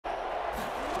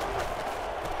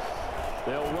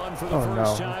They'll run for the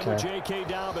first time with J.K.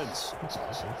 Dobbins. That's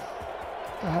awesome.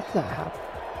 How did that happen?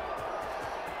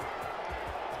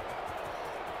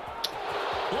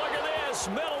 Look at this,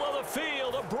 middle of the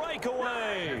field, a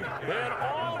breakaway, and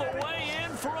all the way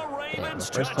in for a Ravens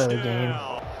First play of the game.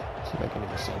 touchdown. See if I can do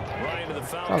the same thing. Right to the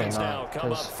Falcons now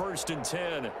come up 1st and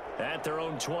 10 at their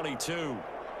own 22.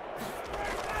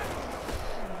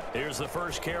 Here's the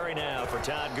first carry now for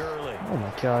Todd Gurley. Oh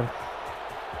my God.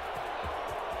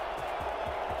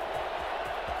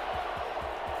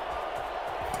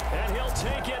 And he'll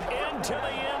take it into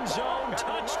the end zone.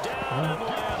 Touchdown,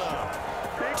 Atlanta.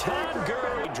 Todd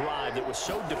Gurley drive that was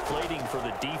so deflating for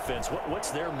the defense.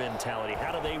 What's their mentality?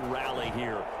 How do they rally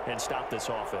here and stop this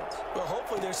offense? Well,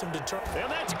 hopefully there's some determination.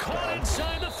 And that's caught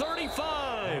inside the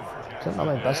 35.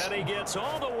 And he gets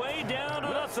all the way down to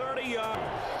the 30-yard.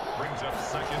 Brings up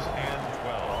 2nd and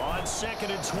 12. On 2nd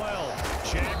and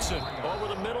 12. Jackson over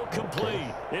the middle,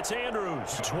 complete. It's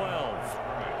Andrews, 12.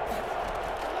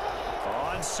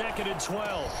 On 2nd and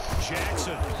 12.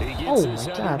 Jackson, he gets his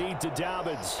underneath to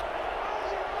Dobbins.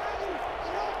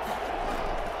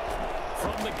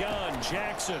 From the gun,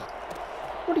 Jackson.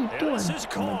 What are you doing? This is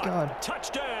caught. Oh my God.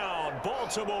 Touchdown,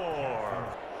 Baltimore.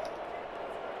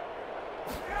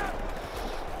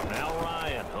 Now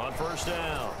Ryan on 1st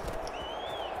down.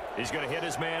 He's going to hit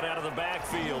his man out of the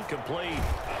backfield, complete.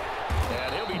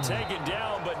 And he'll be taken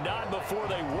down, but not before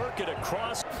they work it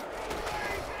across.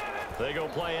 They go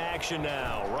play action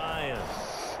now. Ryan.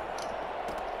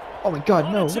 Oh my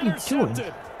God, no. What are you doing?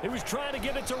 He was trying to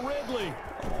get it to Ridley.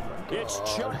 It's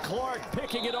Chuck Clark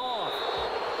picking it off.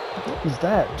 What is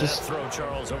that? Just throw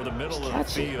Charles over the middle of the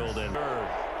field. And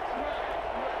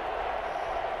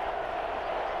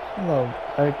hello.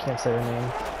 I can't say her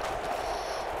name.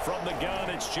 From the gun,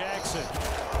 it's Jackson.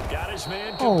 Got his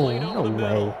man complete over the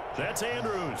middle. That's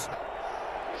Andrews.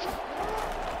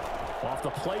 Off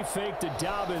the play fake to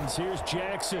Dobbins. Here's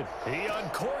Jackson. He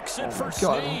uncorks it for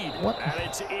Snead. And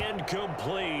it's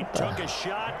incomplete. Took a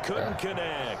shot, couldn't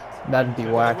connect. That'd be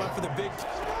whack.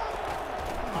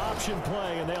 Option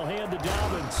play, and they'll hand to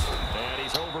Dobbins. And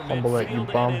he's over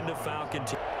midfield and into Falcon.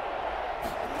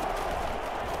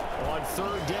 On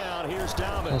 3rd down, here's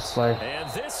Dobbins. And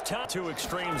this time, 2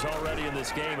 extremes already in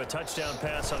this game. A touchdown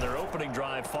pass on their opening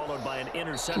drive, followed by an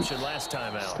interception last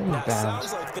time out. That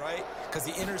sounds like right, because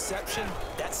the interception,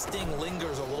 that sting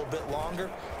lingers a little bit longer.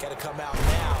 Got to come out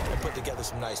now and put together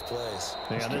some nice plays.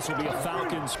 And this will be a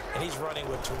Falcons. And he's running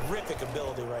with terrific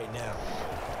ability right now.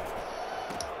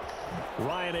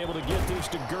 Ryan able to get this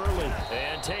to Gurley.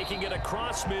 And taking it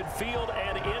across midfield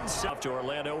and inside to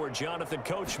Orlando, where Jonathan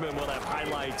Coachman will have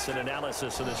highlights and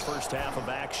analysis in this first half of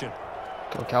action.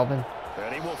 Go, Calvin.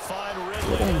 And he will find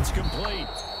Ridley, and it's complete.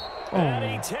 And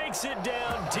he takes it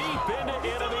down deep into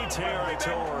enemy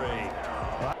territory.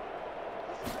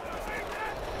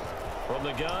 From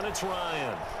the gun, it's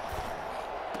Ryan.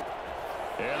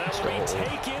 And that will be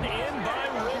taken in by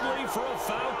Ridley for a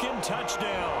Falcon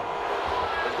touchdown.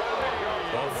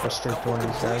 Couple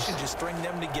completions, just string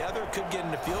them together, could get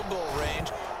into field goal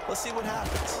range. Let's see what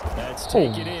happens. That's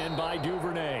taken in by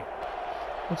Duvernay.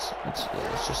 It's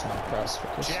just not press.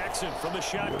 Jackson from the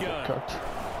shotgun.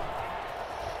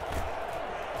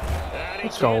 And he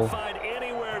Let's can't go. find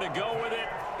anywhere to go with it.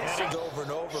 And over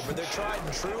and over, but they're tried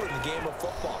and true in the game of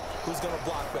football. Who's going to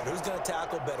block better? Who's going to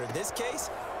tackle better? In this case,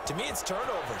 to me, it's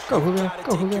turnovers. Go, Julio.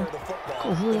 Go, Julio.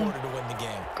 Go, Julio. In order to win the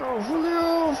game. Go,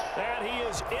 Julio. And he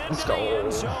is into the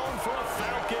end zone for a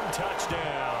Falcon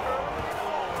touchdown.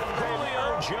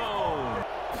 Julio Jones.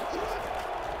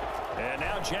 And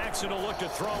now Jackson will look to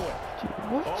throw it.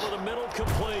 What? Over the middle,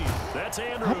 complete. That's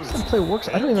Andrews. How does that play works?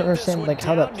 I don't even understand like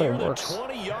how that play works.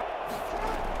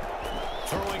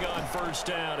 Throwing on 1st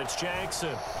down, it's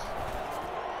Jackson.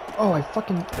 Oh, I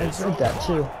read that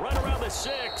too. Right around the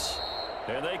 6.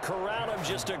 And they corral him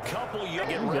just a couple. You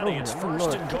get ready. It's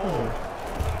 1st and goal.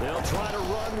 They'll try to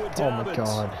run with Dobbins. Oh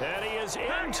my God. And he is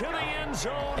into the end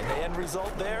zone. And the end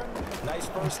result there, nice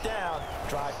 1st down.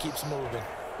 Drive keeps moving.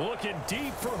 Looking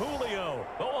deep for Julio.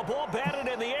 Oh, a ball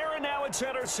batted in the air, and now it's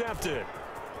intercepted.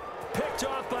 Picked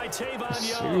off by Tavon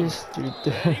Young. Serious,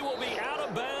 dude. And he will be out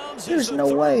of bounds. There's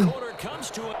no way.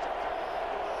 Comes to it.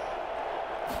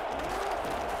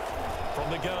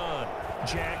 From the gun,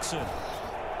 Jackson.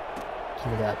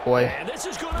 Give me that, boy. And this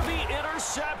is going to be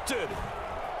intercepted.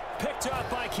 Picked up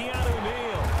by Keanu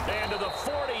Neal. And to the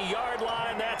 40-yard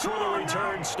line, that's where the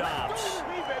return stops.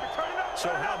 So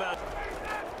how about...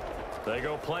 They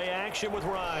go play action with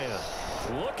Ryan.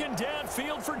 Looking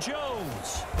downfield for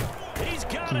Jones. He's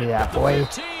got it at the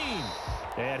 15.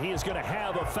 And he is going to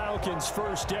have a Falcons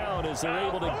 1st down as they're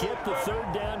able to get the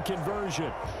 3rd down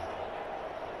conversion.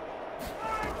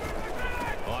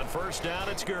 first down,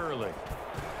 it's Gurley.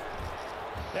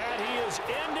 And he is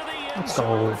into the end Let's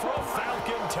zone go. for a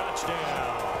Falcon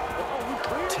touchdown.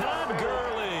 Todd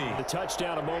Gurley. The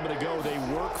touchdown a moment ago. They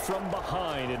work from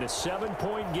behind in a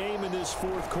 7-point game in this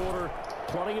fourth quarter.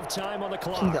 Plenty of time on the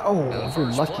clock. Oh, The you're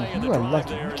first lucky. play of the You are drive lucky.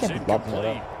 there You is can't be loving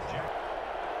incomplete. it.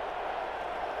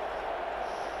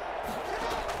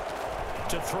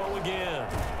 To throw again,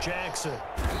 Jackson.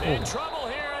 In trouble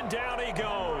here, and down he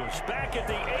goes. Back at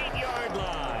the 8-yard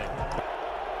line.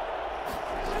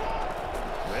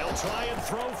 They'll try and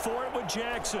throw for it with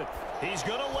Jackson. He's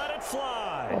going to let it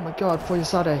fly. Oh my God,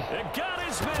 Foyesade. It got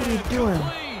his man. What are you doing?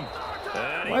 Complete.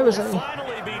 And he Why was will I-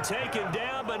 finally be taken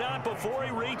down, but not before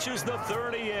he reaches the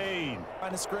 38.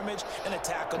 Line of scrimmage and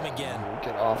attack him again.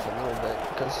 Get off a little bit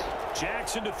because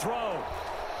Jackson to throw.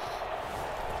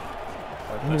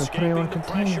 I'm gonna put him Escaping on the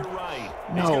contain. pressure right.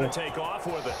 He's No. going to take off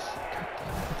with it.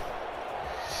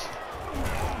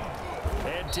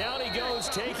 And down he goes,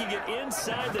 taking it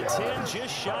inside the 10,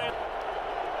 just shy of...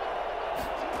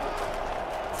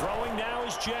 Throwing now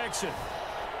is Jackson.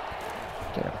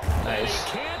 Damn. And Nice.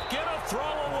 he can't get a throw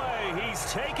away. He's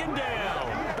taken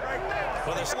down.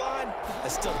 For this line,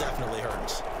 that still definitely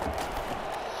hurts.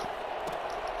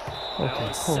 Now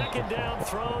a second down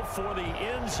throw for the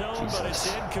end zone, but it's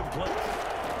Jesus. incomplete.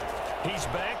 He's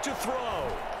back to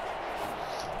throw.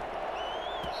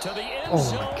 To the end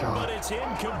zone, but it's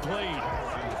incomplete.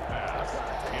 Pass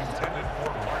intended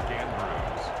for Mark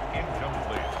Andrews.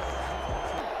 Incomplete.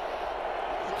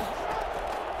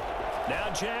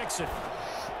 Now Jackson.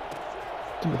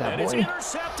 Give me that And it's boy.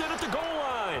 intercepted at the goal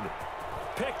line.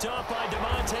 Picked up by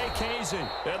DeMonte Kazin.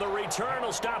 And the return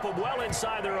will stop them well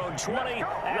inside their own 20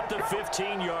 at the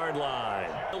 15-yard line.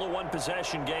 Still a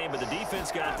one-possession game, but the defense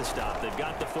got the stop. They've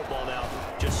got the football now.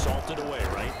 Just salted away,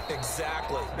 right?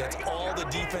 Exactly. That's all the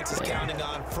defense is counting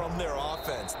on from their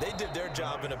offense. They did their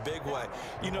job in a big way.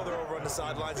 You know they're over on the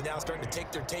sidelines now starting to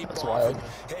take their tape off. wild.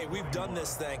 And, hey, we've done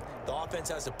this thing. The offense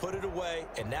has to put it away,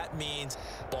 and that means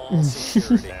ball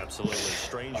security. Absolutely.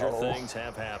 Stranger things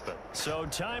have happened. So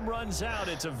time runs out.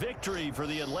 It's a victory for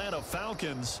the Atlanta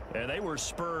Falcons, and they were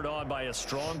spurred on by a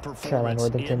strong Caroline performance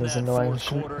Worthington in is that annoying. fourth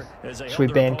quarter as they Should held we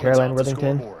their ban opponents Caroline off the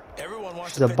Worthington? scoreboard. Everyone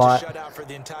wants She's to a pitch bot. a shutout for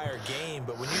the entire game,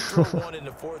 but when you throw one in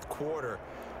the fourth quarter,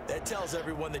 that tells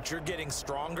everyone that you're getting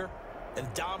stronger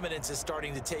and dominance is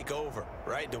starting to take over,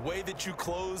 right? The way that you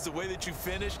close, the way that you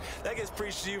finish, that gets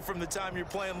preached to you from the time you're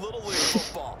playing Little League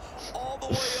football all the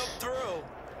way up through.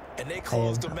 And they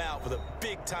closed them out with a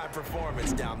big-time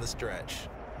performance down the stretch.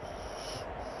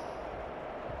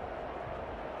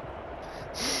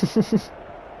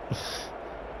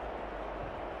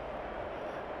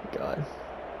 God.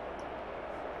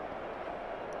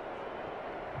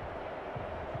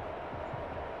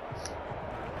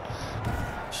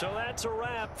 So that's a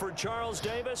wrap for Charles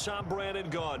Davis. I'm Brandon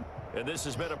Gunn. And this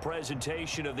has been a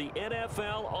presentation of the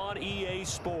NFL on EA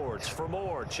Sports. For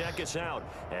more, check us out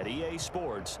at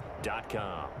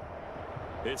easports.com.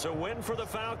 It's a win for the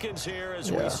Falcons here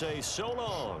as we say so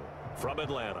long from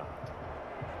Atlanta.